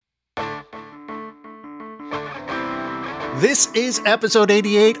This is episode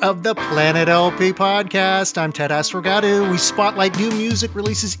 88 of the Planet LP podcast. I'm Ted Asregadoo. We spotlight new music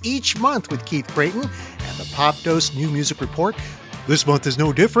releases each month with Keith Creighton and the Popdose New Music Report. This month is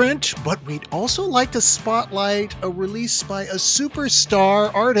no different, but we'd also like to spotlight a release by a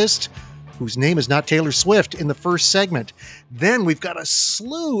superstar artist whose name is not Taylor Swift in the first segment. Then we've got a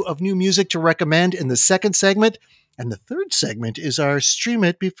slew of new music to recommend in the second segment. And the third segment is our stream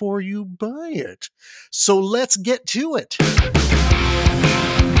it before you buy it. So let's get to it.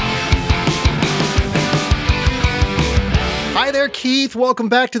 Hi there, Keith. Welcome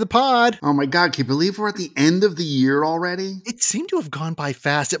back to the pod. Oh my God, can you believe we're at the end of the year already? It seemed to have gone by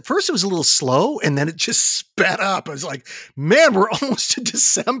fast. At first it was a little slow, and then it just sped up. I was like, man, we're almost to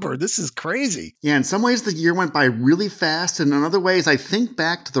December. This is crazy. Yeah, in some ways the year went by really fast, and in other ways I think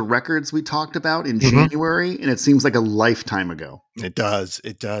back to the records we talked about in January, and it seems like a lifetime ago. It does.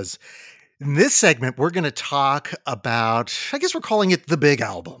 It does. In this segment, we're going to talk about, I guess we're calling it the big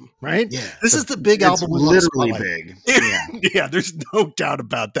album, right? Yeah. This is the big album. It's literally big. Yeah. Yeah, there's no doubt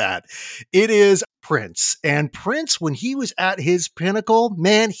about that. It is Prince. And Prince, when he was at his pinnacle,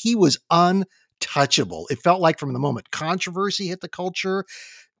 man, he was untouchable. It felt like from the moment controversy hit the culture,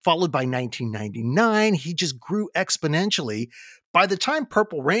 followed by 1999, he just grew exponentially. By the time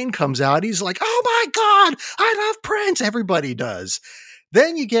Purple Rain comes out, he's like, oh my God, I love Prince. Everybody does.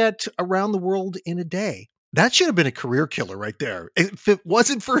 Then you get Around the World in a Day. That should have been a career killer right there. If it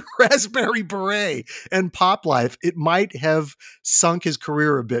wasn't for Raspberry Beret and Pop Life, it might have sunk his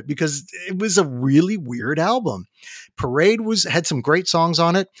career a bit because it was a really weird album. Parade had some great songs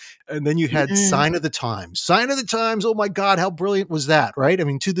on it. And then you had Sign of the Times. Sign of the Times, oh my God, how brilliant was that, right? I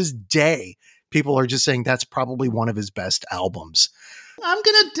mean, to this day, people are just saying that's probably one of his best albums. I'm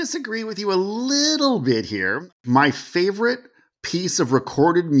going to disagree with you a little bit here. My favorite piece of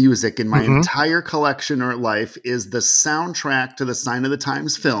recorded music in my entire collection or life is the soundtrack to the Sign of the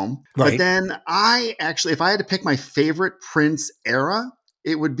Times film. Right. But then if I had to pick my favorite Prince era,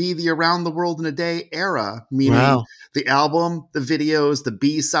 it would be the Around the World in a Day era, meaning the album, the videos, the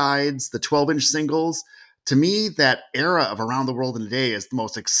B-sides, the 12-inch singles. To me, that era of Around the World in a Day is the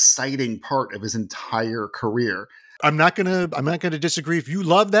most exciting part of his entire career. I'm not gonna disagree. If you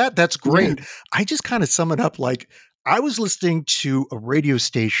love that, that's great. Yeah. I just kind of sum it up like I was listening to a radio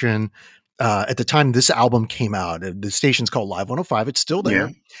station at the time this album came out. The station's called Live 105. It's still there.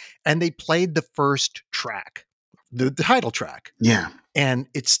 Yeah. And they played the first track, the title track. Yeah. And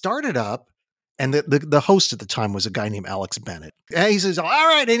it started up, and the host at the time was a guy named Alex Bennett. And he says, all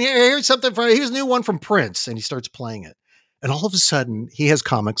right, and here's something here's a new one from Prince. And he starts playing it. And all of a sudden, he has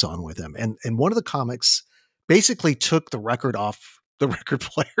comics on with him. And one of the comics basically took the record off the record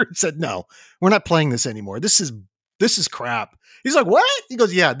player and said, no, we're not playing this anymore. This is crap. He's like, what? He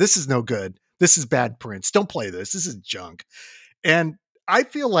goes, yeah, this is no good. This is bad Prince. Don't play this. This is junk. And I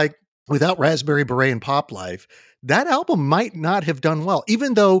feel like without Raspberry Beret and Pop Life, that album might not have done well.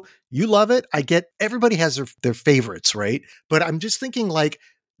 Even though you love it, I get everybody has their favorites, right? But I'm just thinking like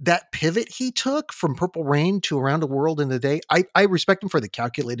that pivot he took from Purple Rain to Around the World in a Day, I respect him for the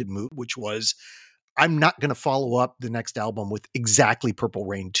calculated move, which was, I'm not going to follow up the next album with exactly Purple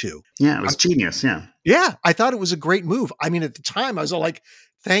Rain 2. Yeah, it was genius. Yeah. Yeah, I thought it was a great move. I mean, at the time, I was all like,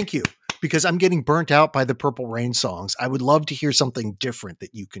 thank you, because I'm getting burnt out by the Purple Rain songs. I would love to hear something different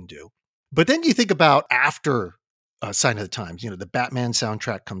that you can do. But then you think about after Sign of the Times, the Batman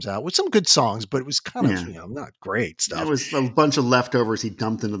soundtrack comes out with some good songs, but it was kind of, not great stuff. It was a bunch of leftovers he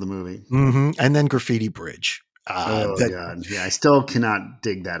dumped into the movie. Mm-hmm. And then Graffiti Bridge. God. Yeah, I still cannot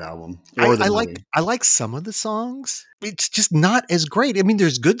dig that album. I like some of the songs. It's just not as great. I mean,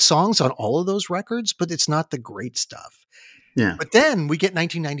 there's good songs on all of those records, but it's not the great stuff. Yeah. But then we get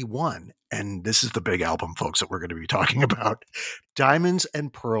 1991, and this is the big album, folks, that we're going to be talking about. Diamonds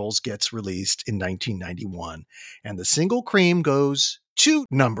and Pearls gets released in 1991, and the single Cream goes to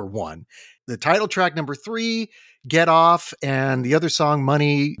number 1. The title track, number 3, Gett Off, and the other song,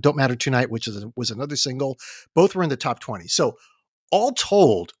 Money Don't Matter Tonight, which was another single. Both were in the top 20. So all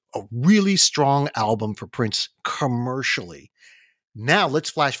told, a really strong album for Prince commercially. Now let's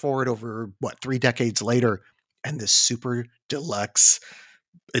flash forward over, 3 decades later, and this super deluxe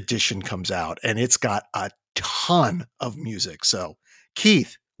edition comes out, and it's got a ton of music. So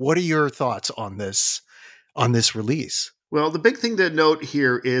Keith, what are your thoughts on this release? Well, the big thing to note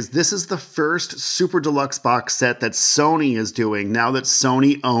here is this is the first super deluxe box set that Sony is doing now that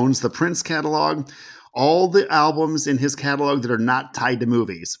Sony owns the Prince catalog, all the albums in his catalog that are not tied to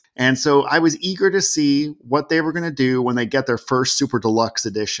movies. And so I was eager to see what they were going to do when they get their first super deluxe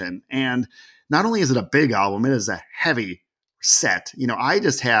edition. And not only is it a big album, it is a heavy set. I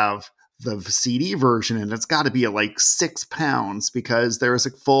just have the CD version, and it's got to be at like £6 because there is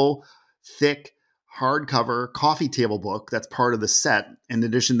a full, thick, hardcover coffee table book that's part of the set. In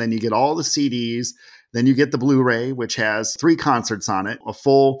addition, then you get all the CDs. Then you get the Blu-ray, which has 3 concerts on it, a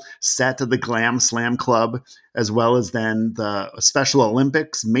full set of the Glam Slam Club, as well as then the Special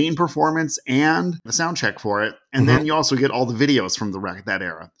Olympics main performance and the sound check for it. And then you also get all the videos from that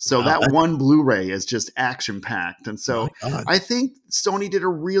era. So Wow, that one Blu-ray is just action-packed. And my so God. I think Sony did a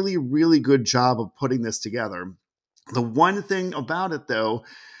really, really good job of putting this together. The one thing about it, though,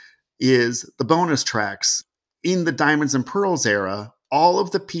 is the bonus tracks. In the Diamonds and Pearls era, all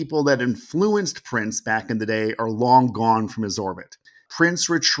of the people that influenced Prince back in the day are long gone from his orbit. Prince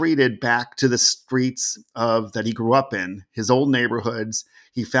retreated back to the streets that he grew up in, his old neighborhoods.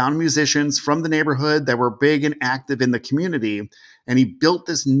 He found musicians from the neighborhood that were big and active in the community, and he built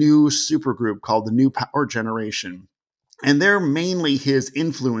this new supergroup called the New Power Generation. And they're mainly his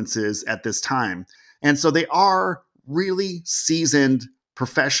influences at this time. And so they are really seasoned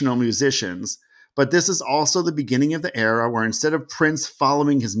professional musicians. But this is also the beginning of the era where instead of Prince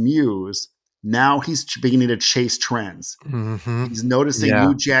following his muse, now he's beginning to chase trends. Mm-hmm. He's noticing Yeah.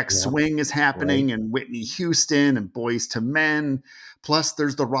 New Jack Yeah. Swing is happening Right. and Whitney Houston and Boys to Men. Plus,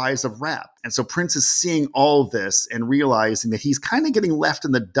 there's the rise of rap. And so Prince is seeing all of this and realizing that he's kind of getting left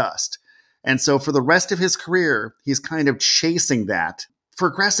in the dust. And so for the rest of his career, he's kind of chasing that.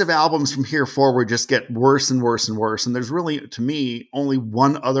 Progressive albums from here forward just get worse and worse and worse. And there's really, to me, only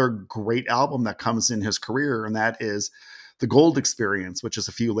one other great album that comes in his career, and that is the Gold Experience, which is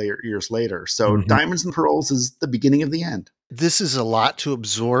a few years later. So Mhm. Diamonds and Pearls is the beginning of the end. This is a lot to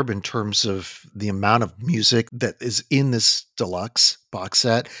absorb in terms of the amount of music that is in this deluxe box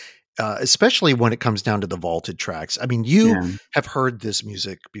set, especially when it comes down to the vaulted tracks. I mean, you Yeah. have heard this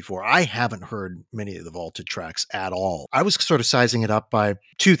music before. I haven't heard many of the vaulted tracks at all. I was sort of sizing it up by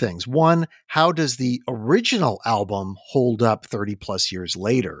 2 things. One, how does the original album hold up 30 plus years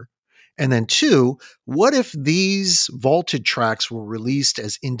later? And then 2, what if these vaulted tracks were released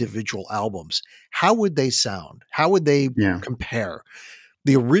as individual albums? How would they sound? How would they Yeah. compare?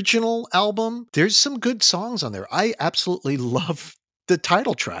 The original album, there's some good songs on there. I absolutely love the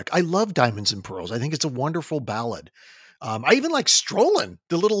title track. I love Diamonds and Pearls. I think it's a wonderful ballad. I even like Strollin',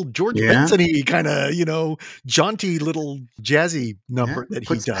 the little George Yeah. Benson-y kind of, jaunty little jazzy number that he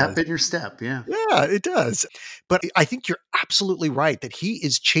Puts pep does. in your step. Yeah. Yeah, it does. But I think you're absolutely right that he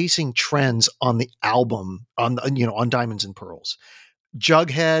is chasing trends on the album, on Diamonds and Pearls.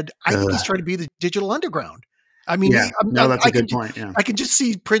 Jughead, I think he's Ugh. trying to be the Digital Underground. I mean, Yeah. No, that's a good point. Yeah. I can just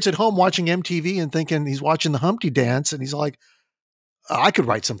see Prince at home watching MTV and thinking he's watching the Humpty Dance, and he's like, I could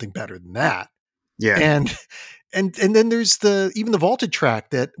write something better than that. Yeah. And and then there's even the vaulted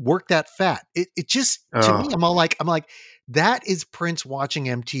track that Work That Fat. It just, to me, I'm like, that is Prince watching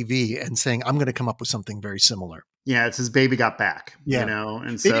MTV and saying, I'm going to come up with something very similar. Yeah, it's his Baby Got Back, Yeah. and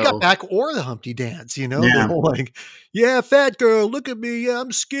Maybe so Got Back or the Humpty Dance, the Yeah. whole like, yeah, fat girl, look at me, yeah,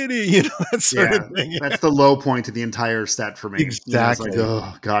 I'm skinny, that sort of thing. that's the low point of the entire set for me. It's like, Exactly.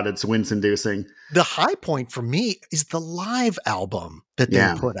 oh God, it's wince-inducing. The high point for me is the live album that they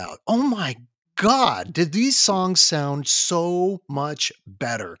Yeah. put out. Oh my God, did these songs sound so much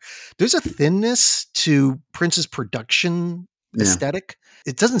better? There's a thinness to Prince's production Yeah. aesthetic.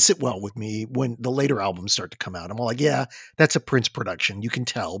 It doesn't sit well with me when the later albums start to come out. I'm all like, yeah, that's a Prince production. You can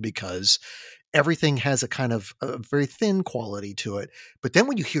tell because everything has a kind of a very thin quality to it. But then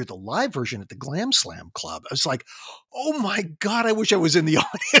when you hear the live version at the Glam Slam Club, I was like, oh my God, I wish I was in the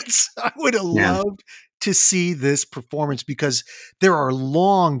audience. I would have Yeah. loved to see this performance because there are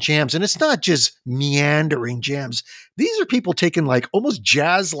long jams and it's not just meandering jams. These are people taking like almost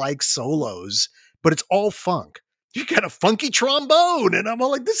jazz-like solos, but it's all funk. You got a funky trombone. And I'm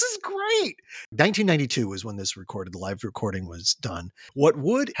all like, this is great. 1992 was when this recorded, the live recording was done. What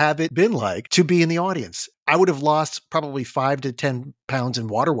would have it been like to be in the audience? I would have lost probably 5 to 10 pounds in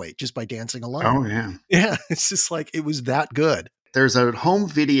water weight just by dancing alone. Oh yeah. Yeah, it's just like, it was that good. There's a home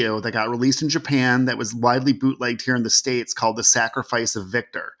video that got released in Japan that was widely bootlegged here in the States called The Sacrifice of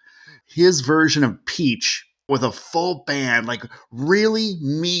Victor. His version of Peach with a full band, like really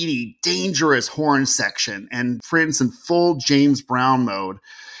meaty, dangerous horn section, and Prince in full James Brown mode.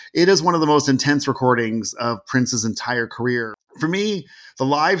 It is one of the most intense recordings of Prince's entire career. For me, the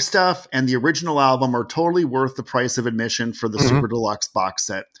live stuff and the original album are totally worth the price of admission for the Super Deluxe box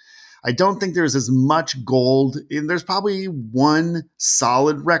set. I don't think there's as much gold. There's probably one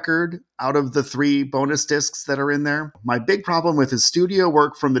solid record out of the 3 bonus discs that are in there. My big problem with his studio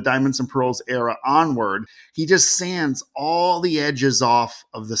work from the Diamonds and Pearls era onward, he just sands all the edges off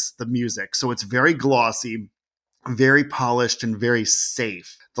of the music. So it's very glossy, very polished, and very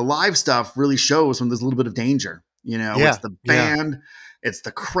safe. the live stuff really shows when there's a little bit of danger. It's the band, it's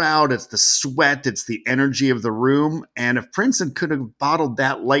the crowd, it's the sweat, it's the energy of the room. And if Prince could have bottled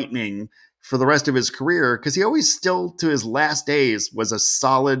that lightning for the rest of his career, because he always still, to his last days, was a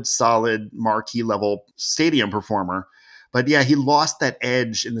solid marquee level stadium performer. But yeah, he lost that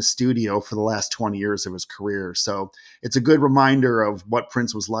edge in the studio for the last 20 years of his career. So it's a good reminder of what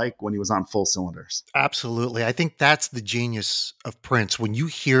Prince was like when he was on full cylinders. Absolutely. I think that's the genius of Prince. When you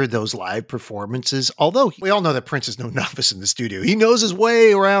hear those live performances, although we all know that Prince is no novice in the studio, he knows his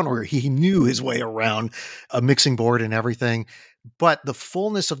way around, or he knew his way around a mixing board and everything. But the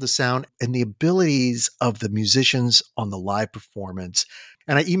fullness of the sound and the abilities of the musicians on the live performance.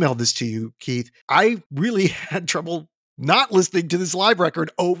 And I emailed this to you, Keith. I really had trouble not listening to this live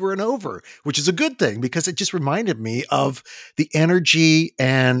record over and over, which is a good thing because it just reminded me of the energy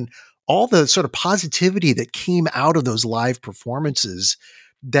and all the sort of positivity that came out of those live performances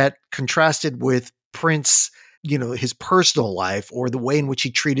that contrasted with Prince, his personal life or the way in which he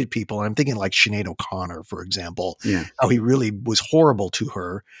treated people. And I'm thinking like Sinead O'Connor, for example, how he really was horrible to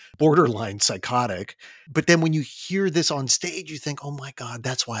her, borderline psychotic. But then when you hear this on stage, you think, oh my God,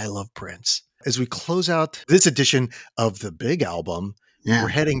 that's why I love Prince. As we close out this edition of the big album, we're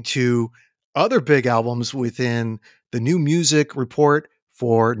heading to other big albums within the New Music Report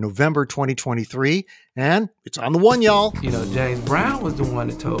for November 2023. And it's on the one, y'all. James Brown was the one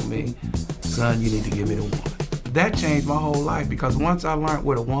that told me, son, you need to give me the one. That changed my whole life because once I learned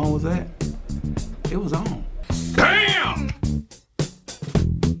where the one was at, it was on. Damn!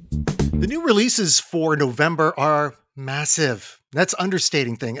 The new releases for November are massive. That's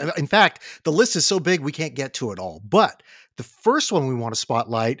understating thing. In fact, the list is so big we can't get to it all. But the first one we want to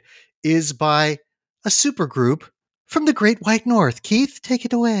spotlight is by a supergroup from the Great White North. Keith, take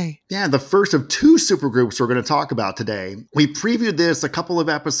it away. Yeah, the first of two supergroups we're going to talk about today. We previewed this a couple of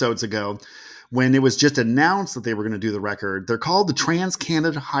episodes ago when it was just announced that they were going to do the record. They're called the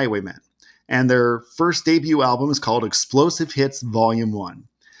Transcanada Highwaymen, and their first debut album is called Explosive Hits Volume 1.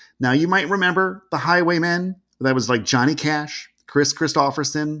 Now, you might remember the Highwaymen. That was like Johnny Cash, Chris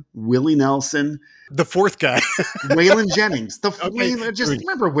Christopherson, Willie Nelson. The fourth guy. Waylon Jennings.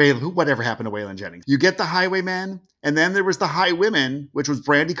 Remember whatever happened to Waylon Jennings. You get the Highwaymen, and then there was the Highwomen, which was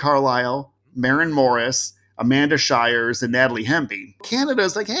Brandi Carlile, Maren Morris, Amanda Shires, and Natalie Hemby.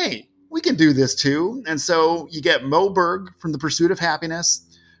 Canada's like, hey, we can do this too. And so you get Moe Berg from The Pursuit of Happiness,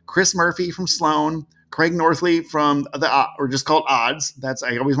 Chris Murphy from Sloan, Craig Northley from or just called Odds.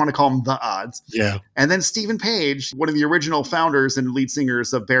 I always want to call them the Odds. Yeah. And then Stephen Page, one of the original founders and lead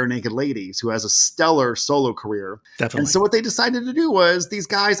singers of Barenaked Ladies, who has a stellar solo career. Definitely. And so what they decided to do was these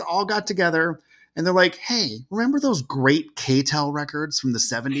guys all got together and they're like, hey, remember those great K-Tel records from the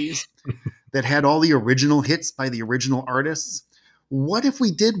 70s that had all the original hits by the original artists? What if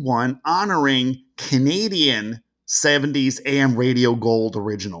we did one honoring Canadian 70s AM radio gold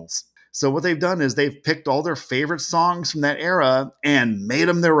originals? So what they've done is they've picked all their favorite songs from that era and made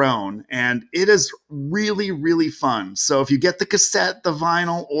them their own. And it is really, really fun. So if you get the cassette, the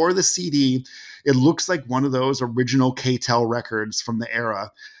vinyl, or the CD, it looks like one of those original K-Tel records from the era.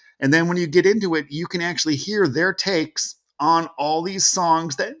 And then when you get into it, you can actually hear their takes on all these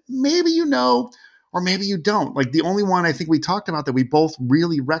songs that maybe you know, or maybe you don't. Like the only one I think we talked about that we both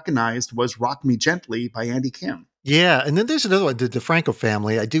really recognized was Rock Me Gently by Andy Kim. Yeah, and then there's another one, the DeFranco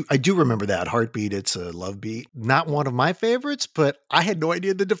Family. I do remember that. Heartbeat, It's a Love Beat. Not one of my favorites, but I had no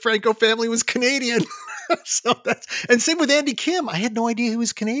idea the DeFranco Family was Canadian. And same with Andy Kim. I had no idea he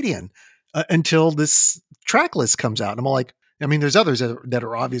was Canadian until this track list comes out. And I'm all like, I mean, there's others that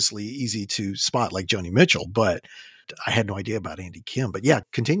are obviously easy to spot, like Joni Mitchell, but I had no idea about Andy Kim. But yeah,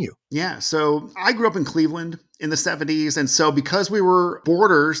 continue. Yeah, so I grew up in Cleveland in the 70s. And so because we were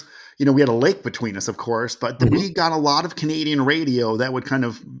borders, we had a lake between us, of course, but we got a lot of Canadian radio that would kind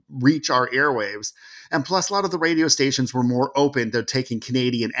of reach our airwaves. And plus, a lot of the radio stations were more open to taking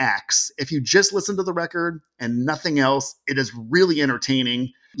Canadian acts. If you just listen to the record and nothing else, it is really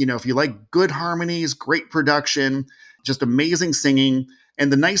entertaining. If you like good harmonies, great production, just amazing singing.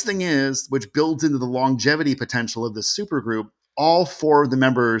 And the nice thing is, which builds into the longevity potential of the supergroup, all four of the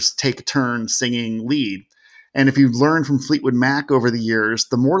members take turns singing lead. And if you've learned from Fleetwood Mac over the years,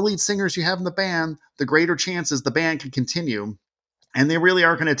 the more lead singers you have in the band, the greater chances the band can continue. And they really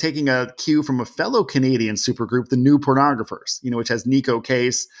are kind of taking a cue from a fellow Canadian supergroup, the New Pornographers, which has Nico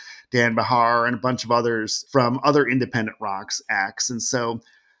Case, Dan Bahar, and a bunch of others from other independent rocks acts. And so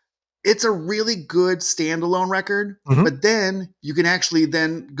it's a really good standalone record, but then you can actually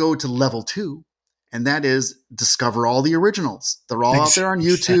then go to level 2, and that is discover all the originals. They're all out there on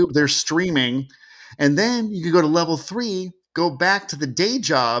YouTube. They're streaming. And then you can go to level 3 go back to the day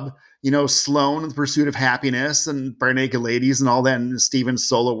job, Sloan and the Pursuit of Happiness and Barenaked Ladies and all that, and Steven's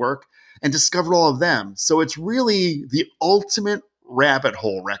solo work, and discovered all of them. So it's really the ultimate rabbit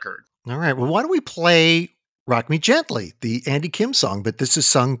hole record. All right. Well, why don't we play Rock Me Gently, the Andy Kim song, but this is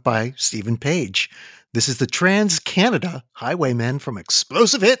sung by Stephen Page. This is the Transcanada Highwaymen from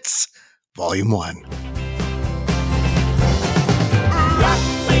Explosive Hits, Volume 1. Rock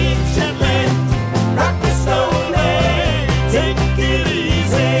me gently, rock me slowly, take it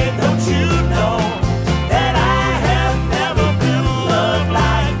easy, don't you know that I have never been loved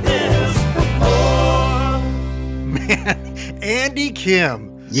like this before? Man, Andy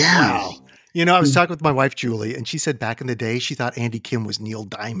Kim. Yeah. Wow. I was talking with my wife, Julie, and she said back in the day, she thought Andy Kim was Neil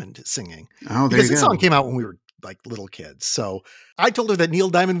Diamond singing. Oh, there because you this go. song came out when we were like little kids. So I told her that Neil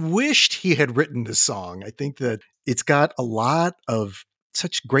Diamond wished he had written this song. I think that it's got a lot of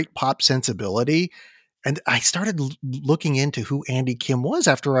such great pop sensibility. And I started looking into who Andy Kim was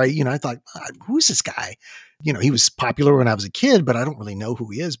after I thought, who's this guy? He was popular when I was a kid, but I don't really know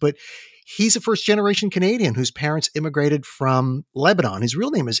who he is. But he's a first-generation Canadian whose parents immigrated from Lebanon. His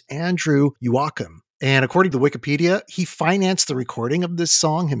real name is Andrew Joachim. And according to Wikipedia, he financed the recording of this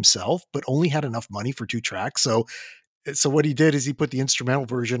song himself, but only had enough money for 2 tracks. So what he did is he put the instrumental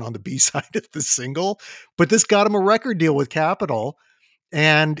version on the B-side of the single. But this got him a record deal with Capitol.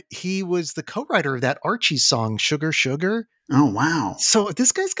 And he was the co-writer of that Archie song, Sugar, Sugar. Oh, wow. So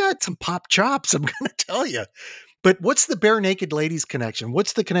this guy's got some pop chops, I'm going to tell you. But what's the Barenaked Ladies connection?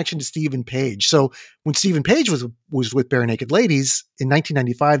 What's the connection to Stephen Page? So when Stephen Page was with Barenaked Ladies in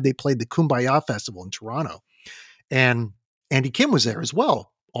 1995, they played the Kumbaya Festival in Toronto. And Andy Kim was there as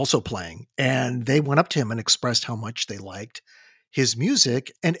well, also playing. And they went up to him and expressed how much they liked his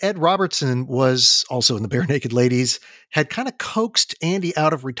music. And Ed Robertson was also in the Barenaked Ladies, had kind of coaxed Andy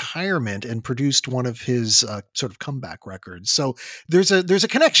out of retirement and produced one of his sort of comeback records. So there's a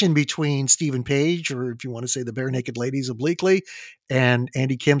connection between Stephen Page, or if you want to say the Barenaked Ladies obliquely, and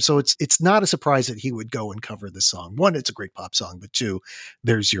Andy Kim. So it's not a surprise that he would go and cover this song. One, it's a great pop song, but 2,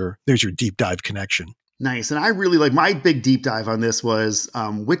 there's your deep dive connection. Nice. And I really like, my big deep dive on this was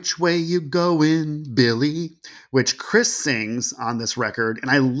Which Way You Goin Billy, which Chris sings on this record.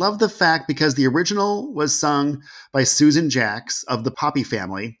 And I love the fact because the original was sung by Susan Jacks of the Poppy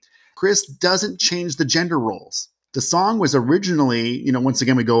family. Chris doesn't change the gender roles. The song was originally, once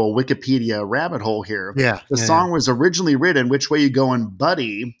again, we go a Wikipedia rabbit hole here. Yeah. The song was originally written, Which Way You Goin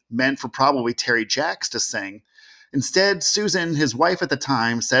Buddy, meant for probably Terry Jacks to sing. Instead, Susan, his wife at the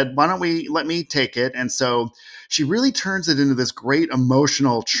time, said, why don't we let me take it? And so she really turns it into this great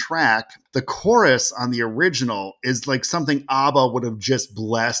emotional track. The chorus on the original is like something ABBA would have just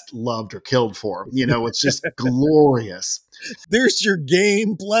blessed, loved, or killed for. It's just glorious. There's your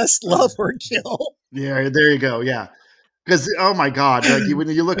game, blessed, love, or kill. Yeah, there you go. Yeah. Because, oh my God, like when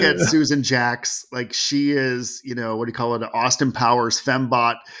you look at Susan Jacks, like she is, what do you call it? Austin Powers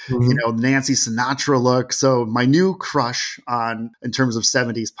fembot, Nancy Sinatra look. So my new crush in terms of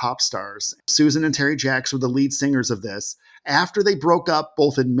 70s pop stars, Susan and Terry Jacks were the lead singers of this. After they broke up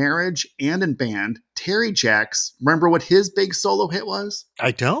both in marriage and in band, Terry Jacks, remember what his big solo hit was?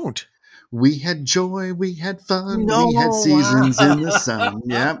 I don't. We had joy, we had fun, we had seasons in the sun.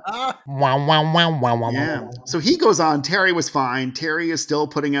 Yep. Yeah. So he goes on. Terry was fine. Terry is still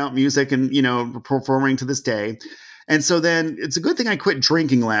putting out music and, performing to this day. And so then it's a good thing I quit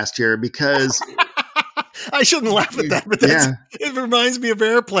drinking last year because I shouldn't laugh at that, but it reminds me of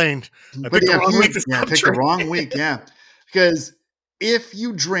Airplane. I picked the wrong week to stop picked the wrong week. Yeah. Because if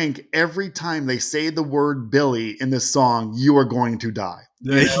you drink every time they say the word Billy in this song, you are going to die.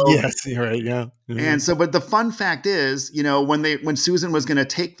 Yes, you're right. Yeah. And so, but the fun fact is, when Susan was going to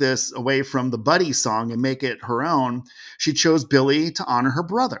take this away from the Buddy song and make it her own, she chose Billy to honor her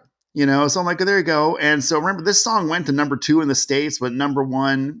brother. So I'm like, there you go. And so remember, this song went to number 2 in the States, but number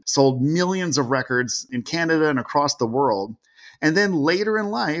 1, sold millions of records in Canada and across the world. And then later in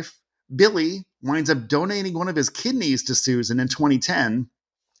life, Billy winds up donating one of his kidneys to Susan in 2010,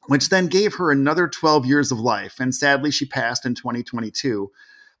 which then gave her another 12 years of life. And sadly, she passed in 2022.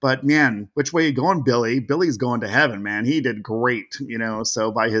 But man, which way you going, Billy? Billy's going to heaven, man. He did great,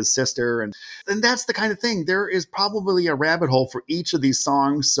 so by his sister. And that's the kind of thing. There is probably a rabbit hole for each of these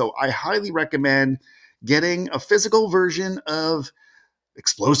songs. So I highly recommend getting a physical version of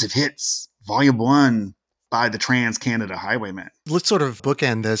Explosive Hits, Volume 1 by the Transcanada Highwaymen. Let's sort of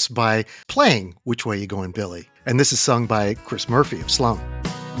bookend this by playing Which Way You Goin Billy. And this is sung by Chris Murphy of Sloan.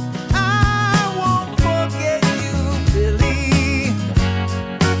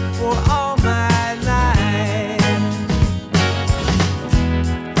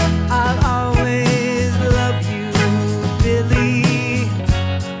 I'll always love you, Billy.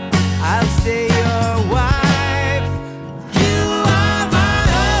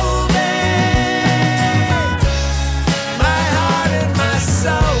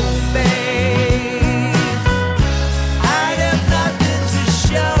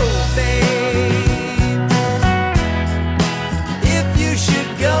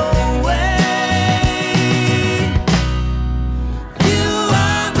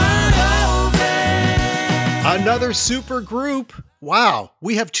 another super group. Wow,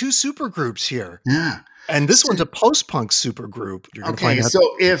 we have two super groups here. Yeah. And this one's a post-punk super group. You're gonna Okay, find out. so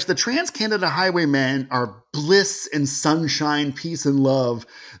if the Transcanada Highwaymen are bliss and sunshine, peace and love,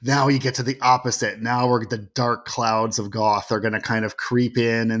 now you get to the opposite. Now we're the dark clouds of goth are going to kind of creep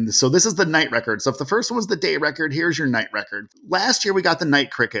in. And so this is the night record. So if the first one was the day record, here's your night record. Last year we got the Night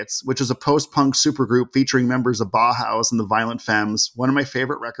Crickets, which is a post-punk supergroup featuring members of Bauhaus and the Violent Femmes, one of my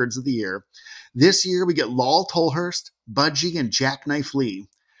favorite records of the year. This year we get Lol Tolhurst, Budgie, and Jackknife Lee.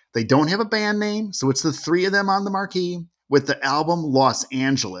 They don't have a band name, so it's the three of them on the marquee with the album Los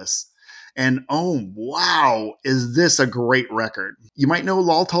Angeles. And oh, wow, is this a great record. You might know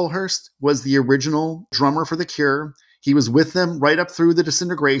Lol Tolhurst was the original drummer for The Cure. He was with them right up through the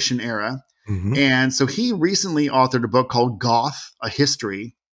disintegration era. Mm-hmm. And so he recently authored a book called Goth, A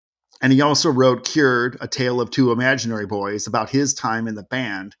History. And he also wrote Cured, A Tale of Two Imaginary Boys, about his time in the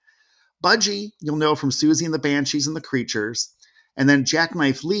band. Budgie, you'll know from Siouxsie and the Banshees and the Creatures. And then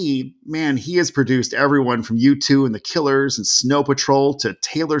Jackknife Lee, man, he has produced everyone from U2 and the Killers and Snow Patrol to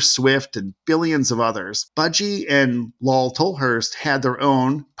Taylor Swift and billions of others. Budgie and Lol Tolhurst had their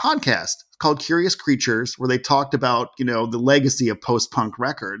own podcast called Curious Creatures, where they talked about, the legacy of post-punk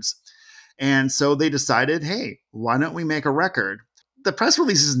records. And so they decided, hey, why don't we make a record? The press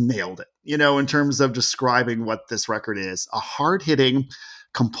releases nailed it, in terms of describing what this record is. A hard-hitting,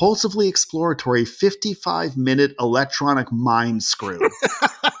 compulsively exploratory 55-minute electronic mindscrew.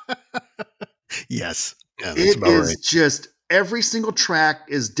 Yes. Yeah, it is right. Just every single track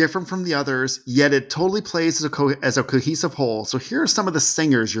is different from the others, yet it totally plays as a cohesive whole. So here are some of the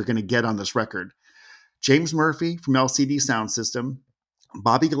singers you're going to get on this record. James Murphy from LCD Sound System,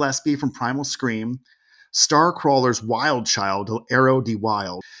 Bobby Gillespie from Primal Scream, Starcrawler's Wild Child, Arrow de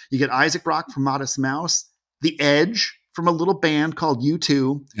Wild. You get Isaac Brock from Modest Mouse, The Edge from a little band called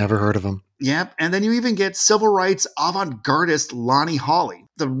U2. Never heard of them. Yep. And then you even get civil rights avant-gardist Lonnie Hawley.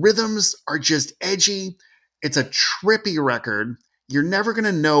 The rhythms are just edgy. It's a trippy record. You're never going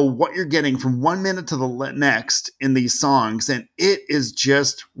to know what you're getting from 1 minute to the next in these songs. And it is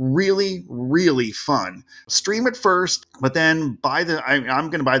just really, really fun. Stream it first, but then I'm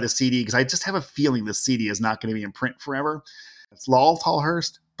going to buy the CD because I just have a feeling the CD is not going to be in print forever. It's Lol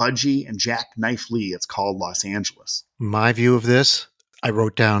Tolhurst, Budgie, and Jackknife Lee. It's called Los Angeles. My view of this, I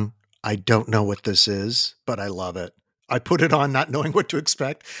wrote down, I don't know what this is, but I love it. I put it on not knowing what to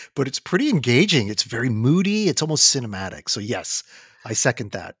expect, but it's pretty engaging. It's very moody. It's almost cinematic. So yes, I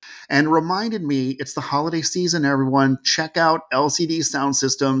second that. And reminded me, it's the holiday season, everyone. Check out LCD Sound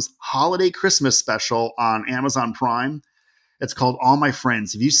System's Holiday Christmas Special on Amazon Prime. It's called All My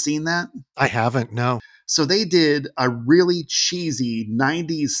Friends. Have you seen that? I haven't, no. So they did a really cheesy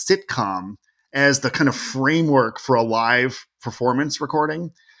 90s sitcom as the kind of framework for a live performance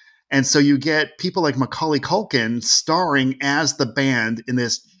recording. And so you get people like Macaulay Culkin starring as the band in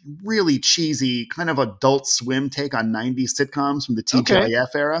this really cheesy kind of Adult Swim take on 90s sitcoms from the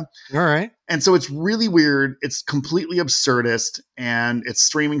TGIF era. All right. And so it's really weird. It's completely absurdist, and it's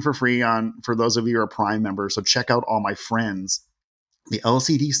streaming for free for those of you who are Prime members. So check out All My Friends, the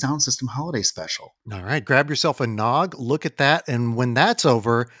LCD Sound System Holiday Special. All right. Grab yourself a nog, look at that. And when that's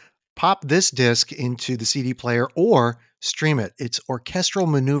over, pop this disc into the CD player or stream it. It's Orchestral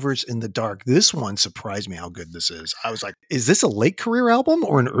Maneuvers in the Dark. This one surprised me how good this is. I was like, is this a late career album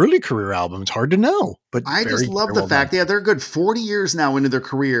or an early career album? It's hard to know. But I just love the fact that they're a good 40 years now into their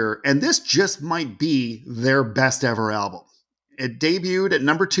career, and this just might be their best ever album. It debuted at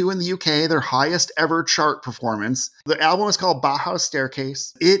number 2 in the UK, their highest ever chart performance. The album is called Bauhaus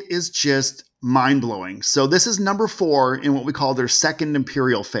Staircase. It is just mind-blowing. So this is number 4 in what we call their second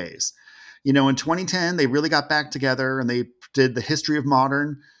imperial phase. In 2010, they really got back together and they did The History of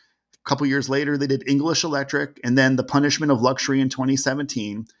Modern. A couple years later, they did English Electric and then The Punishment of Luxury in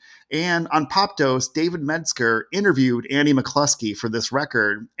 2017. And on Popdose, David Metzger interviewed Andy McCluskey for this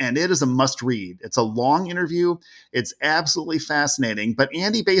record, and it is a must-read. It's a long interview. It's absolutely fascinating. But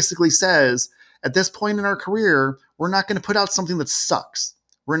Andy basically says, at this point in our career, we're not going to put out something that sucks.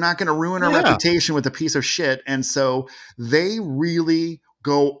 We're not going to ruin our reputation with a piece of shit. And so they really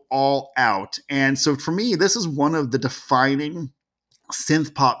go all out. And so for me, this is one of the defining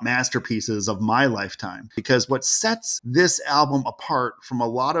synth pop masterpieces of my lifetime, because what sets this album apart from a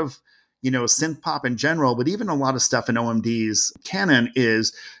lot of, synth pop in general, but even a lot of stuff in OMD's canon,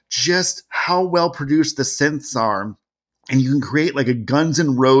 is just how well produced the synths are. And you can create like a Guns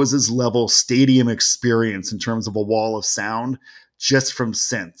N' Roses level stadium experience in terms of a wall of sound just from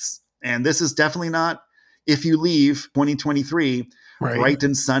synths. And this is definitely not If You Leave 2023, bright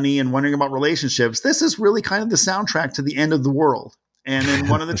and sunny and wondering about relationships. This is really kind of the soundtrack to the end of the world. And in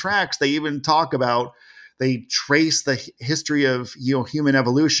one of the tracks, they even talk about they trace the history of, human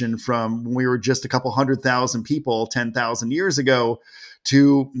evolution from when we were just a couple 100,000 people 10,000 years ago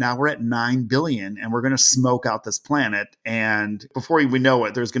to now we're at 9 billion and we're going to smoke out this planet. And before we know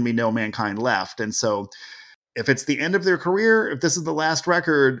it, there's going to be no mankind left. And so if it's the end of their career, if this is the last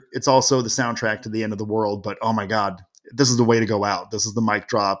record, it's also the soundtrack to the end of the world. But oh my God, this is the way to go out. This is the mic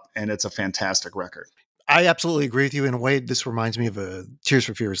drop, and it's a fantastic record. I absolutely agree with you. In a way, this reminds me of Tears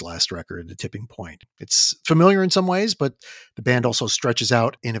for Fears' last record, The Tipping Point. It's familiar in some ways, but the band also stretches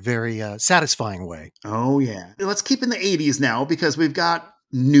out in a very satisfying way. Oh, yeah. Let's keep in the 80s now because we've got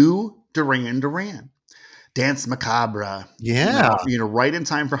new Duran Duran. Dance Macabre. Yeah. Right in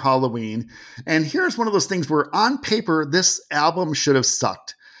time for Halloween. And here's one of those things where on paper, this album should have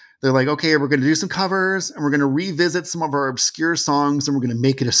sucked. They're like, okay, we're going to do some covers and we're going to revisit some of our obscure songs and we're going to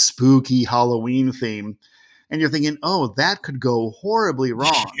make it a spooky Halloween theme. And you're thinking, oh, that could go horribly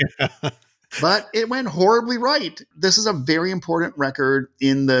wrong. Yeah. But it went horribly right. This is a very important record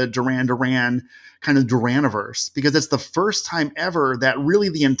in the Duran Duran kind of Duraniverse because it's the first time ever that really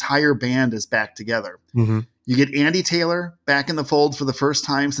the entire band is back together. Mm-hmm. You get Andy Taylor back in the fold for the first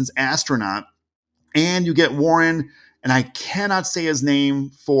time since Astronaut, and you get Warren, and I cannot say his name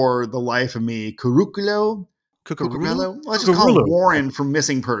for the life of me, Cucurulo. Let's just call him Warren from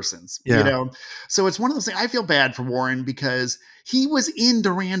Missing Persons. Yeah. So it's one of those things. I feel bad for Warren because he was in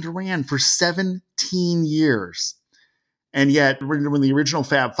Duran Duran for 17 years. And yet when the original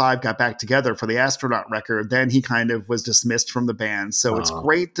Fab Five got back together for the Astronaut record, then he kind of was dismissed from the band. So it's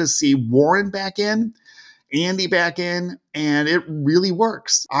great to see Warren back in, Andy back in, and it really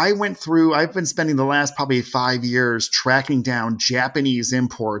works. I've been spending the last probably 5 years tracking down Japanese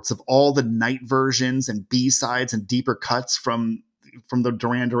imports of all the night versions and B-sides and deeper cuts from the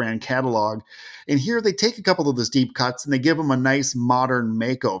Duran Duran catalog. And here they take a couple of those deep cuts and they give them a nice modern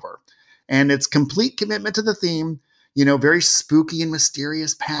makeover. And it's complete commitment to the theme, very spooky and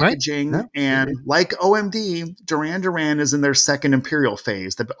mysterious packaging. Right. Yeah. And like OMD, Duran Duran is in their second Imperial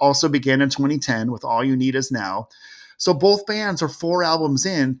phase that also began in 2010 with All You Need Is Now. So both bands are 4 albums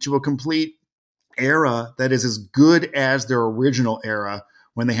in to a complete era that is as good as their original era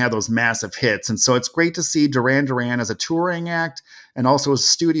when they had those massive hits. And so it's great to see Duran Duran as a touring act and also a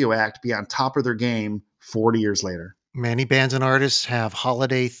studio act be on top of their game 40 years later. Many bands and artists have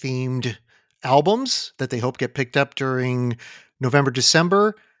holiday-themed albums that they hope get picked up during November,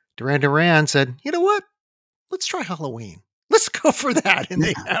 December. Duran Duran said, you know what? Let's try Halloween. Let's go for that. And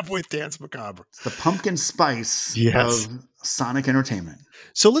they have with Dance Macabre. It's the pumpkin spice of Sonic Entertainment.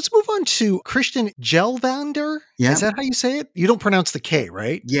 So let's move on to Christian Kjellvander. Yeah. Is that how you say it? You don't pronounce the K,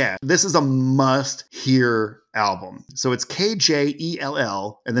 right? Yeah. This is a must-hear album. So it's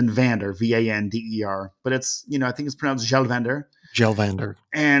Kjell and then Vander, Vander. But it's, I think it's pronounced Kjellvander. Kjellvander.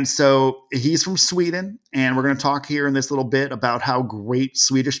 And so he's from Sweden. And we're going to talk here in this little bit about how great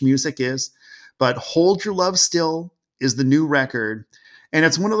Swedish music is. But Hold Your Love Still is the new record. And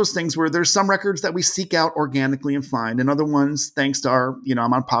it's one of those things where there's some records that we seek out organically and find, and other ones, thanks to our,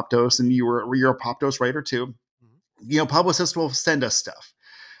 I'm on Popdose, and you're a Popdose writer too. Publicists will send us stuff.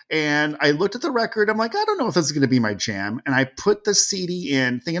 And I looked at the record. I'm like, I don't know if this is going to be my jam. And I put the CD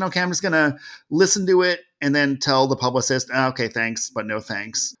in thinking, okay, I'm just going to listen to it and then tell the publicist, okay, thanks, but no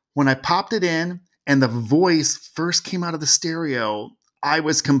thanks. When I popped it in and the voice first came out of the stereo, I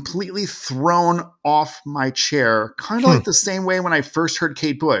was completely thrown off my chair, kind of like the same way when I first heard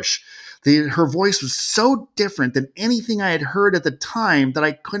Kate Bush. Her voice was so different than anything I had heard at the time that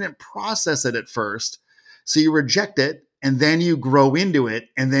I couldn't process it at first. So you reject it, and then you grow into it,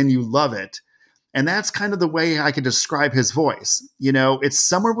 and then you love it. And that's kind of the way I could describe his voice. It's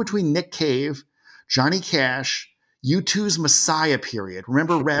somewhere between Nick Cave, Johnny Cash, U2's Messiah period.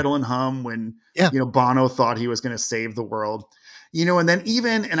 Remember Rattle and Hum when Bono thought he was going to save the world? And then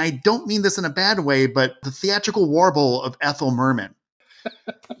even, and I don't mean this in a bad way, but the theatrical warble of Ethel Merman.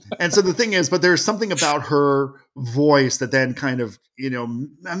 And so the thing is, but there's something about her voice that then kind of,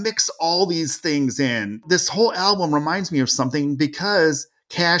 mix all these things in. This whole album reminds me of something because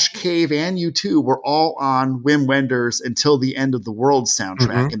Cash, Cave, and U2 were all on Wim Wenders' Until the End of the World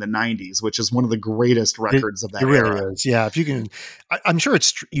soundtrack in the 90s, which is one of the greatest records of that era. Really is. Yeah, if you can, I'm sure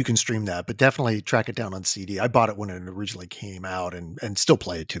you can stream that, but definitely track it down on CD. I bought it when it originally came out and still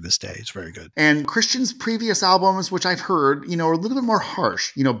play it to this day. It's very good. And Christian's previous albums, which I've heard, are a little bit more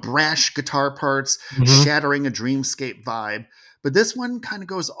harsh, brash guitar parts, shattering a dreamscape vibe. But this one kind of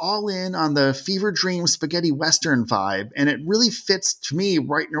goes all in on the fever dream spaghetti Western vibe. And it really fits to me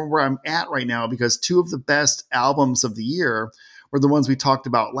right now where I'm at right now, because 2 of the best albums of the year were the ones we talked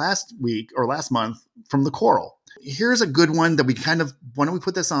about last week or last month from The Coral. Here's a good one that why don't we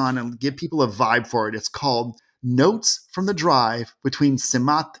put this on and give people a vibe for it? It's called Notes from the Drive Between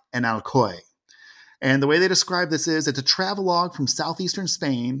Simat and Alcoy. And the way they describe this is it's a travelogue from southeastern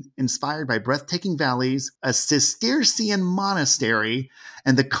Spain, inspired by breathtaking valleys, a Cistercian monastery,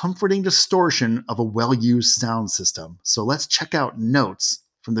 and the comforting distortion of a well-used sound system. So let's check out Notes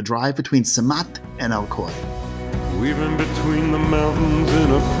from the Drive Between Simat and Alcoy. Weaving between the mountains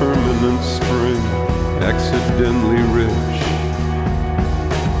in a permanent spring, accidentally rich,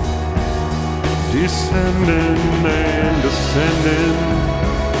 descending and ascending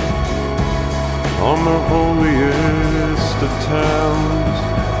on the holiest of towns,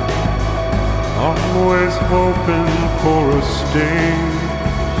 always hoping for a stage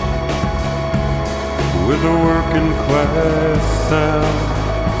with a working class sound,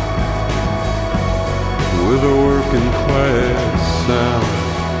 with a working class sound.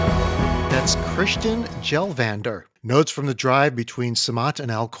 That's Christian Kjellvander. Notes from the Drive Between Simat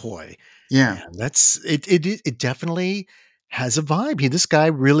and Alcoy. Yeah. And that's it definitely has a vibe. This guy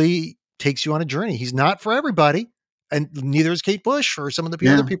really takes you on a journey. He's not for everybody, and neither is Kate Bush or some of the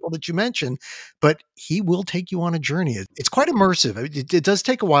other people that you mentioned, but he will take you on a journey. It's quite immersive. It does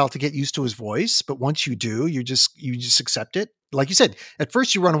take a while to get used to his voice, but once you do, you just accept it. Like you said, at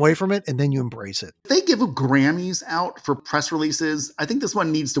first you run away from it and then you embrace it. They give Grammys out for press releases. I think this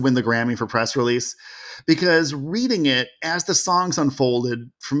one needs to win the Grammy for press release, because reading it as the songs unfolded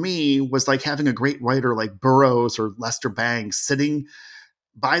for me was like having a great writer like Burroughs or Lester Bangs sitting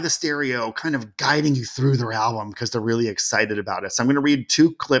by the stereo, kind of guiding you through their album because they're really excited about it. So I'm going to read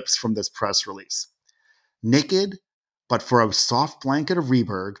 2 clips from this press release. Naked, but for a soft blanket of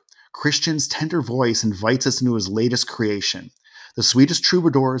reverb, Christian's tender voice invites us into his latest creation. The sweetest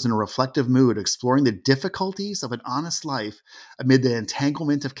troubadour is in a reflective mood, exploring the difficulties of an honest life amid the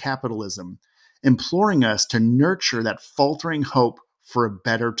entanglement of capitalism, imploring us to nurture that faltering hope for a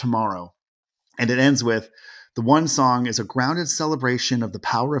better tomorrow. And it ends with, the one song is a grounded celebration of the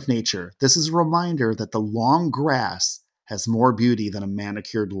power of nature. This is a reminder that the long grass has more beauty than a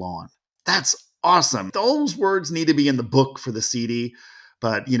manicured lawn. That's awesome. Those words need to be in the book for the CD,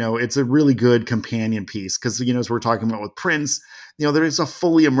 but, it's a really good companion piece because, as we're talking about with Prince, there's a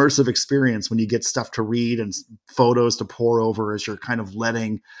fully immersive experience when you get stuff to read and photos to pour over as you're kind of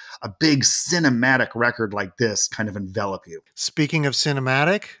letting a big cinematic record like this kind of envelop you. Speaking of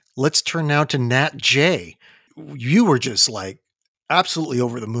cinematic, let's turn now to Nat Jay. You were just like absolutely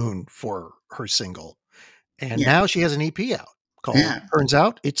over the moon for her single. And now she has an EP out called Turns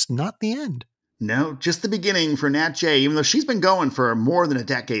Out It's Not the End. No, just the beginning for Nat Jay, even though she's been going for more than a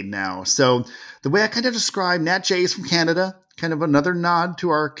decade now. So the way I kind of describe Nat Jay is from Canada, kind of another nod to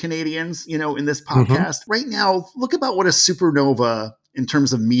our Canadians, in this podcast. Right now, look about what a supernova in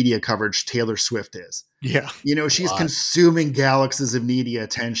terms of media coverage Taylor Swift is. Yeah. She's consuming galaxies of media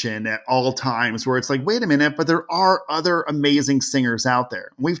attention at all times, where it's like, wait a minute, but there are other amazing singers out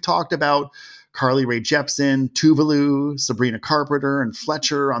there. We've talked about Carly Rae Jepsen, Tuvalu, Sabrina Carpenter, and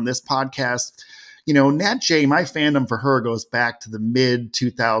Fletcher on this podcast. Nat Jay, my fandom for her goes back to the mid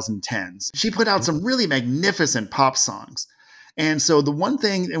 2010s. She put out some really magnificent pop songs. And so the one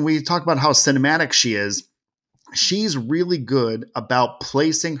thing, and we talk about how cinematic she is, she's really good about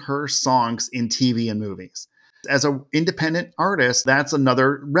placing her songs in TV and movies. As an independent artist, that's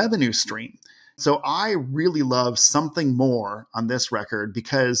another revenue stream. So I really love Something More on this record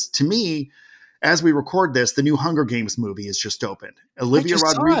because, to me, as we record this, the new Hunger Games movie is just opened. Olivia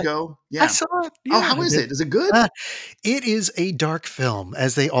Rodrigo. I saw it. Yeah. Oh, how is it? Is it good? It is a dark film,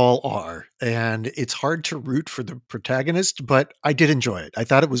 as they all are. And it's hard to root for the protagonist, but I did enjoy it. I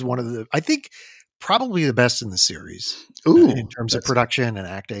thought it was probably the best in the series. In terms of production and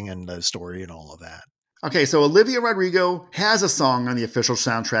acting and the story and all of that. Okay, so Olivia Rodrigo has a song on the official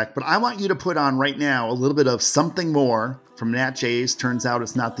soundtrack, but I want you to put on right now a little bit of Something More from Nat Jay's Turns Out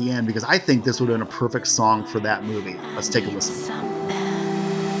It's Not the End, because I think this would have been a perfect song for that movie. Let's take a listen.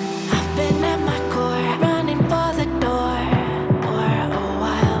 I've been at my core, running for the door for a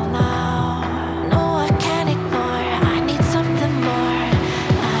while now. No, I can't ignore. I need something more.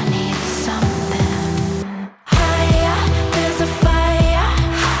 I need something higher. There's a fire.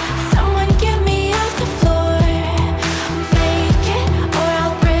 Someone get me off the floor. Make it or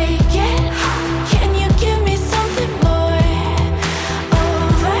I'll break it. Can you give me something more?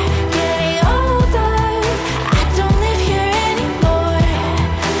 Over, getting older. I don't live here anymore.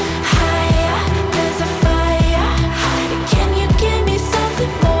 Higher, there's a fire. Can you give me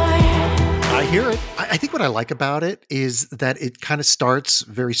something more? I hear it. I think what I like about it is that it kind of starts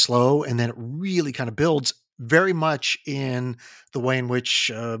very slow and then it really kind of builds. very much in the way in which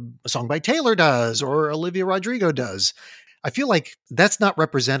a song by Taylor does or Olivia Rodrigo does. I feel like that's not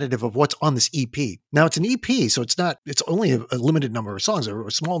representative of what's on this EP. Now it's an EP, so it's only a limited number of songs or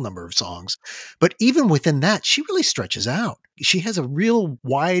a small number of songs. But even within that, she really stretches out. She has a real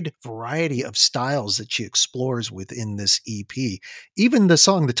wide variety of styles that she explores within this EP. Even the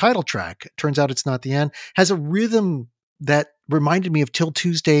song, the title track, Turns Out It's Not the End, has a rhythm that reminded me of Till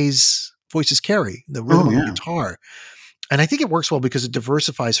Tuesday's Voices Carry, the rhythm on the guitar. And I think it works well because it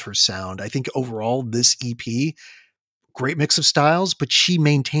diversifies her sound. I think overall this EP, great mix of styles, but she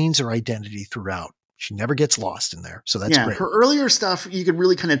maintains her identity throughout. She never gets lost in there. So that's great. Her earlier stuff, you could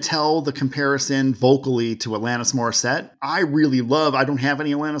really kind of tell the comparison vocally to Alanis Morissette. I don't have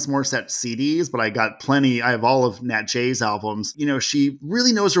any Alanis Morissette CDs, but I got plenty. I have all of Nat Jay's albums. She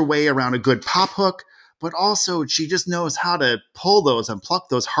really knows her way around a good pop hook, but also she just knows how to pull those and pluck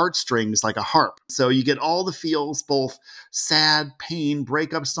those heartstrings like a harp. So you get all the feels, both sad, pain,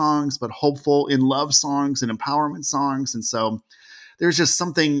 breakup songs, but hopeful in love songs and empowerment songs. And so there's just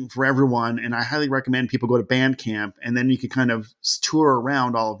something for everyone. And I highly recommend people go to Bandcamp, and then you can kind of tour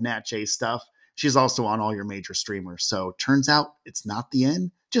around all of Nat Jay's stuff. She's also on all your major streamers. So turns out it's not the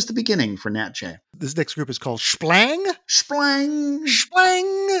end, just the beginning for Nat Jay. This next group is called Splang. Splang.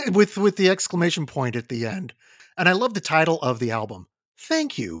 Splang, with the exclamation point at the end. And I love the title of the album.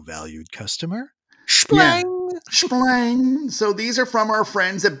 Thank you, valued customer. Splang. Yeah. Splang. So these are from our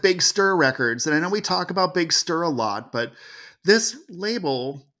friends at Big Stir Records. And I know we talk about Big Stir a lot, but this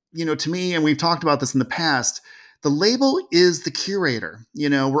label, to me, and we've talked about this in the past, the label is the curator,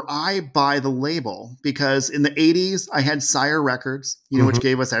 where I buy the label, because in the 80s, I had Sire Records, which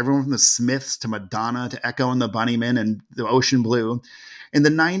gave us everyone from the Smiths to Madonna to Echo and the Bunnymen and the Ocean Blue. In the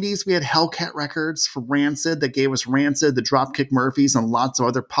 90s, we had Hellcat Records for Rancid that gave us Rancid, the Dropkick Murphys, and lots of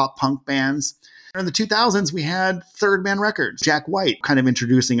other pop punk bands. In the 2000s, we had Third Man Records, Jack White kind of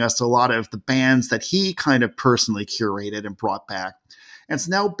introducing us to a lot of the bands that he kind of personally curated and brought back. And so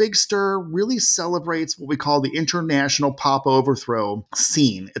now Big Stir really celebrates what we call the International Pop Overthrow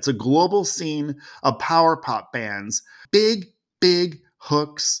scene. It's a global scene of power pop bands, big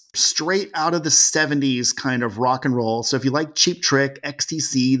hooks, straight out of the 70s kind of rock and roll. So if you like Cheap Trick,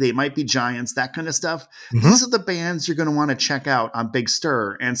 XTC, They Might Be Giants, that kind of stuff, these are the bands you're going to want to check out on Big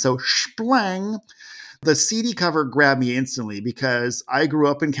Stir. And so Splang, the CD cover grabbed me instantly because I grew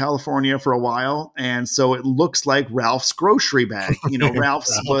up in California for a while. And so it looks like Ralph's grocery bag.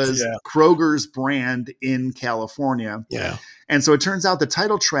 Ralph's was Kroger's brand in California. Yeah. And so it turns out the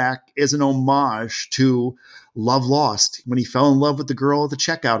title track is an homage to Love Lost, when he fell in love with the girl at the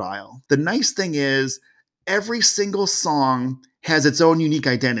checkout aisle. The nice thing is every single song has its own unique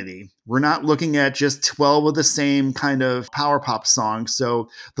identity. We're not looking at just 12 of the same kind of power pop songs. So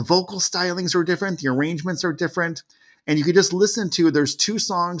the vocal stylings are different. The arrangements are different. And you can just listen to, there's 2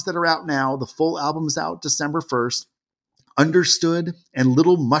 songs that are out now. The full album's out December 1st. Understood and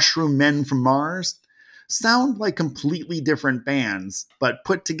Little Mushroom Men from Mars sound like completely different bands, but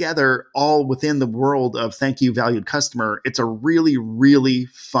put together all within the world of Thank You, Valued Customer. It's a really, really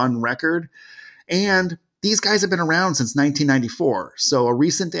fun record. And these guys have been around since 1994. So a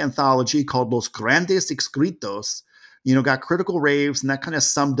recent anthology called Los Grandes Escritos, got critical raves, and that kind of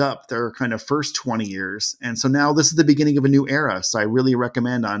summed up their kind of first 20 years. And so now this is the beginning of a new era. So I really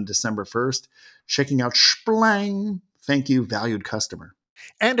recommend on December 1st, checking out Splang. Thank You, Valued Customer.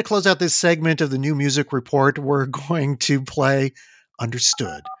 And to close out this segment of the New Music Report, we're going to play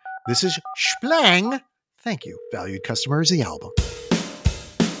Understood. This is Splang. Thank You, Valued Customer, is the album.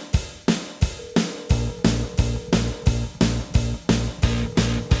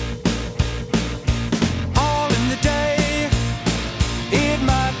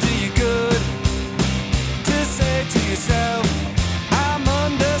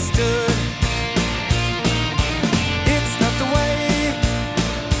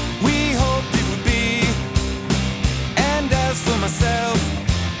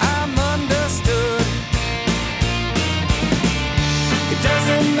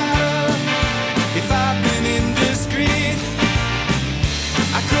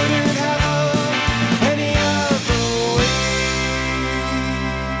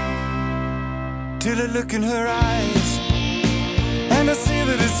 Look in her eyes, and I see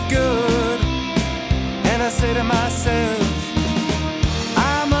that it's good, and I say to myself,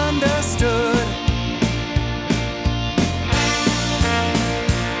 I'm understood.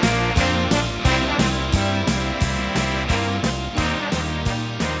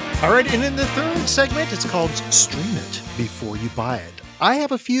 All right, and in the third segment, it's called Stream It Before You Buy It. I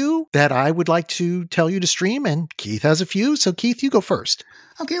have a few that I would like to tell you to stream, and Keith has a few. So Keith, you go first.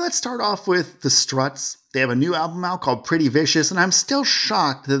 Okay, let's start off with the Struts. They have a new album out called Pretty Vicious, and I'm still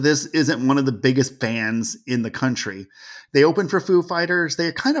shocked that this isn't one of the biggest bands in the country. They opened for Foo Fighters.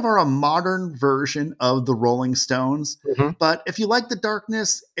 They kind of are a modern version of the Rolling Stones. Mm-hmm. But if you like The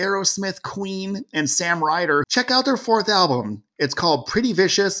Darkness, Aerosmith, Queen, and Sam Ryder, check out their fourth album. It's called Pretty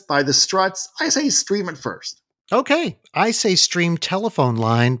Vicious by the Struts. I say stream it first. Okay, I say stream Telephone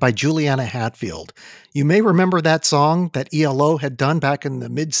Line by Juliana Hatfield. You may remember that song that ELO had done back in the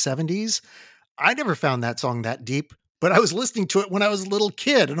mid-70s. I never found that song that deep, but I was listening to it when I was a little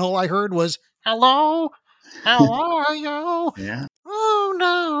kid, and all I heard was, hello, how are you? Yeah. Oh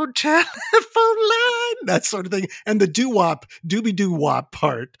no, telephone line, that sort of thing. And the doo-wop, doobie-doo-wop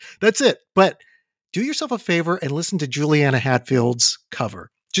part. That's it. But do yourself a favor and listen to Juliana Hatfield's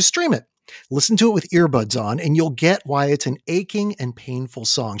cover. Just stream it. Listen to it with earbuds on, and you'll get why it's an aching and painful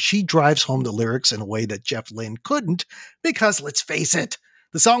song. She drives home the lyrics in a way that Jeff Lynne couldn't, because let's face it,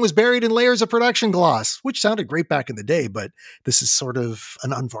 the song was buried in layers of production gloss, which sounded great back in the day, but this is sort of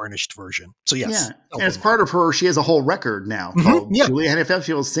an unvarnished version. So yes. Yeah. And as part of her, she has a whole record now called Juliana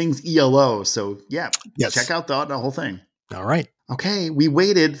Hatfield Sings ELO. So yeah, check out the whole thing. All right. Okay, we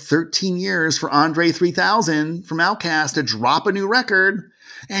waited 13 years for Andre 3000 from Outkast to drop a new record,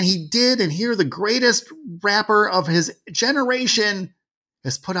 and he did, and here the greatest rapper of his generation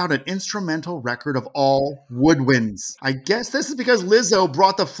has put out an instrumental record of all woodwinds. I guess this is because Lizzo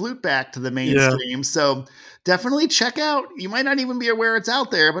brought the flute back to the mainstream, so definitely check out. You might not even be aware it's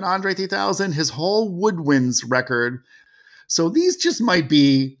out there, but Andre 3000, his whole woodwinds record. So these just might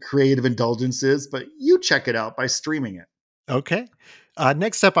be creative indulgences, but you check it out by streaming it. Okay.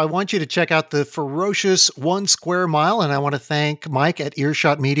 Next up, I want you to check out the ferocious 1 Square Mile, and I want to thank Mike at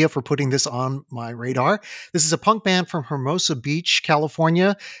Earshot Media for putting this on my radar. This is a punk band from Hermosa Beach,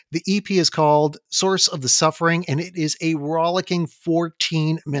 California. The EP is called Source of the Suffering, and it is a rollicking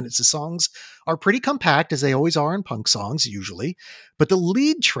 14 minutes. The songs are pretty compact, as they always are in punk songs, usually, but the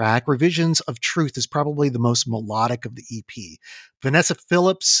lead track, Revisions of Truth, is probably the most melodic of the EP. Vanessa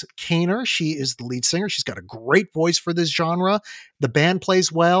Phillips Kaner, she is the lead singer. She's got a great voice for this genre. The band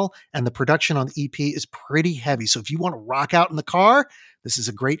plays well, and the production on the EP is pretty heavy. So if you want to rock out in the car, this is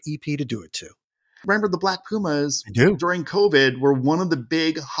a great EP to do it to. Remember the Black Pumas during COVID were one of the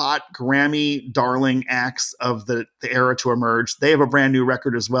big, hot Grammy darling acts of the era to emerge. They have a brand new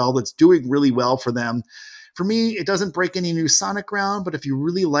record as well that's doing really well for them. For me, it doesn't break any new sonic ground, but if you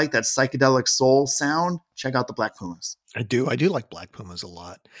really like that psychedelic soul sound, check out the Black Pumas. I do like Black Pumas a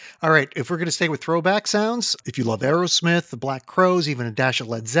lot. All right, if we're going to stay with throwback sounds, if you love Aerosmith, the Black Crowes, even a dash of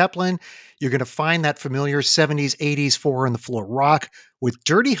Led Zeppelin, you're going to find that familiar 70s, 80s, 4-on-the-floor rock with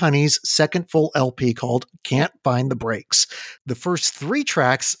Dirty Honey's second full LP called Can't Find the Brakes. The first 3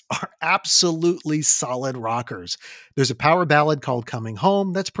 tracks are absolutely solid rockers. There's a power ballad called Coming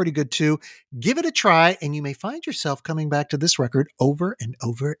Home. That's pretty good too. Give it a try, and you may find yourself coming back to this record over and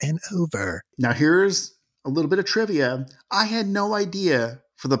over and over. Now here's a little bit of trivia. I had no idea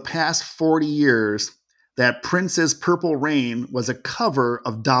for the past 40 years that Prince's Purple Rain was a cover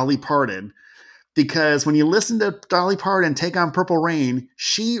of Dolly Parton, because when you listen to Dolly Parton take on Purple Rain,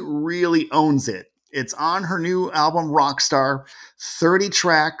 she really owns it. It's on her new album Rockstar, 30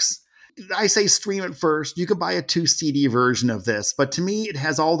 tracks. I say stream it first. You could buy a 2 CD version of this, but to me, it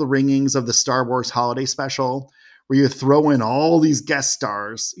has all the ringings of the Star Wars holiday special, where you throw in all these guest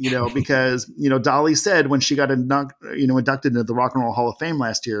stars, because, Dolly said when she got inducted into the Rock and Roll Hall of Fame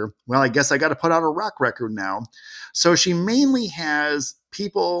last year, well, I guess I got to put out a rock record now. So she mainly has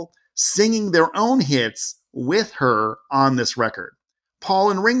people singing their own hits with her on this record.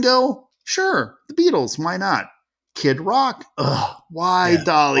 Paul and Ringo, sure. The Beatles, why not? Kid Rock, why,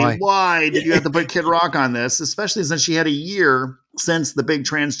 Dolly? Why did you have to put Kid Rock on this? Especially since she had a year since the big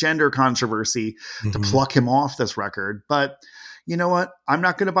transgender controversy to pluck him off this record. But you know what? I'm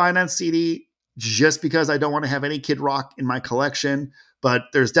not going to buy it on CD just because I don't want to have any Kid Rock in my collection. But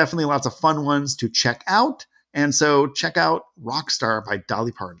there's definitely lots of fun ones to check out. And so check out Rockstar by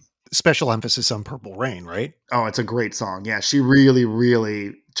Dolly Parton. Special emphasis on Purple Rain, right? Oh, it's a great song. Yeah, she really,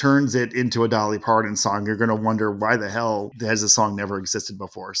 really turns it into a Dolly Parton song. You're going to wonder why the hell has this song never existed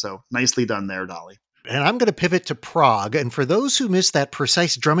before. So nicely done there, Dolly. And I'm going to pivot to Prague. And for those who missed that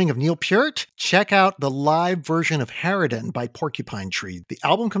precise drumming of Neil Peart, check out the live version of Harridan by Porcupine Tree. The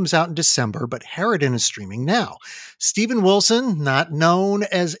album comes out in December, but Harridan is streaming now. Steven Wilson, not known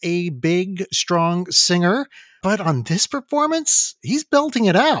as a big, strong singer, but on this performance, he's belting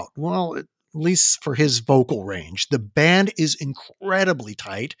it out. Well, at least for his vocal range. The band is incredibly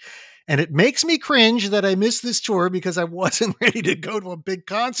tight. And it makes me cringe that I missed this tour because I wasn't ready to go to a big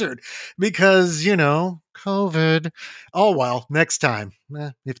concert because, COVID. Oh, well, next time,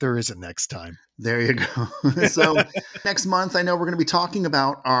 if there is a next time. There you go. So next month, I know we're going to be talking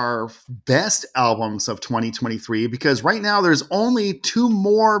about our best albums of 2023 because right now there's only 2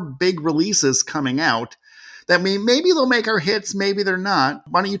 more big releases coming out that maybe they'll make our hits, maybe they're not.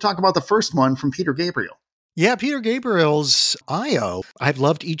 Why don't you talk about the first one from Peter Gabriel? Yeah, Peter Gabriel's I.O. I've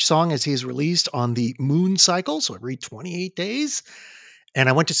loved each song as he's released on the moon cycle, so every 28 days. And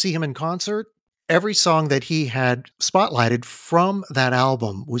I went to see him in concert. Every song that he had spotlighted from that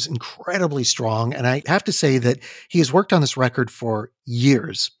album was incredibly strong. And I have to say that he has worked on this record for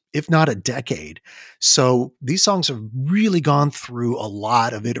years, if not a decade. So these songs have really gone through a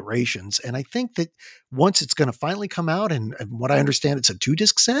lot of iterations. And I think that once it's going to finally come out, and what I understand, it's a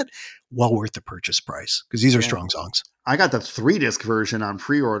 2-disc set, well worth the purchase price because these are strong songs. I got the 3-disc version on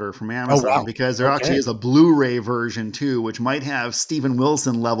pre-order from Amazon because there actually is a Blu-ray version too, which might have Steven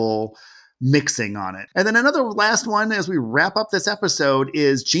Wilson level mixing on it. And then another last one as we wrap up this episode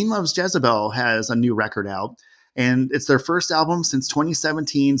is Gene Loves Jezebel has a new record out. And it's their first album since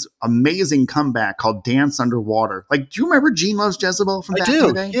 2017's amazing comeback called Dance Underwater. Like, do you remember Gene Loves Jezebel from back in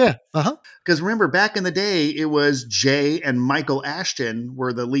the day? Yeah. Uh-huh. Because remember, back in the day, it was Jay and Michael Ashton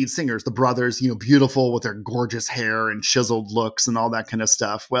were the lead singers, the brothers, beautiful with their gorgeous hair and chiseled looks and all that kind of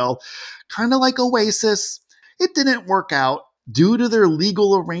stuff. Well, kind of like Oasis, it didn't work out due to their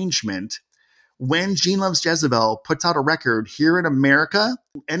legal arrangement. When Gene Loves Jezebel puts out a record here in America,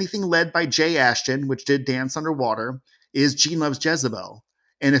 anything led by Jay Ashton, which did Dance Underwater, is Gene Loves Jezebel.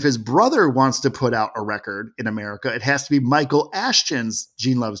 And if his brother wants to put out a record in America, it has to be Michael Ashton's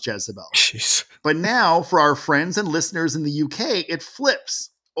Gene Loves Jezebel. Jeez. But now, for our friends and listeners in the UK, it flips.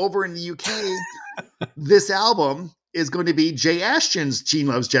 Over in the UK, this album is going to be Jay Ashton's Gene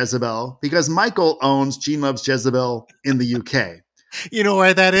Loves Jezebel because Michael owns Gene Loves Jezebel in the UK. You know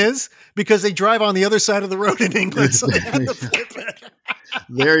why that is? Because they drive on the other side of the road in England, so they have to flip it.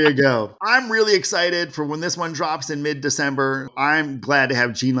 There you go. I'm really excited for when this one drops in mid-December. I'm glad to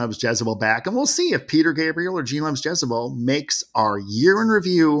have Gene Loves Jezebel back, and we'll see if Peter Gabriel or Gene Loves Jezebel makes our year in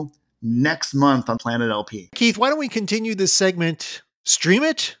review next month on Planet LP. Keith, why don't we continue this segment? Stream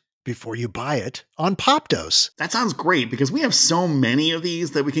it before you buy it on Popdose. That sounds great because we have so many of these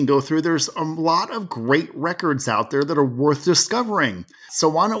that we can go through. There's a lot of great records out there that are worth discovering. So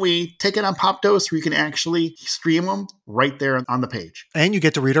why don't we take it on Popdose where you can actually stream them right there on the page. And you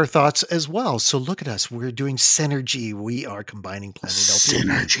get to read our thoughts as well. So look at us. We're doing synergy. We are combining Planet LP.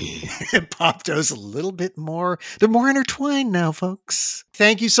 Synergy. And Popdose a little bit more. They're more intertwined now, folks.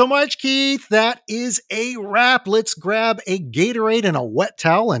 Thank you so much, Keith. That is a wrap. Let's grab a Gatorade and a wet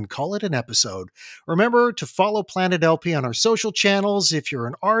towel and call it an episode. Remember to follow Planet LP on our social channels. If you're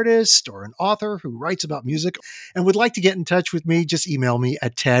an artist or an author who writes about music and would like to get in touch with me, just email me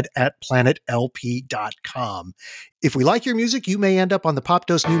at ted@planetlp.com. If we like your music, you may end up on the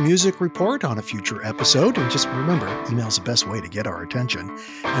Popdose New Music Report on a future episode. And just remember, email is the best way to get our attention.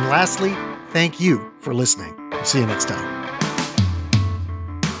 And lastly, thank you for listening. See you next time.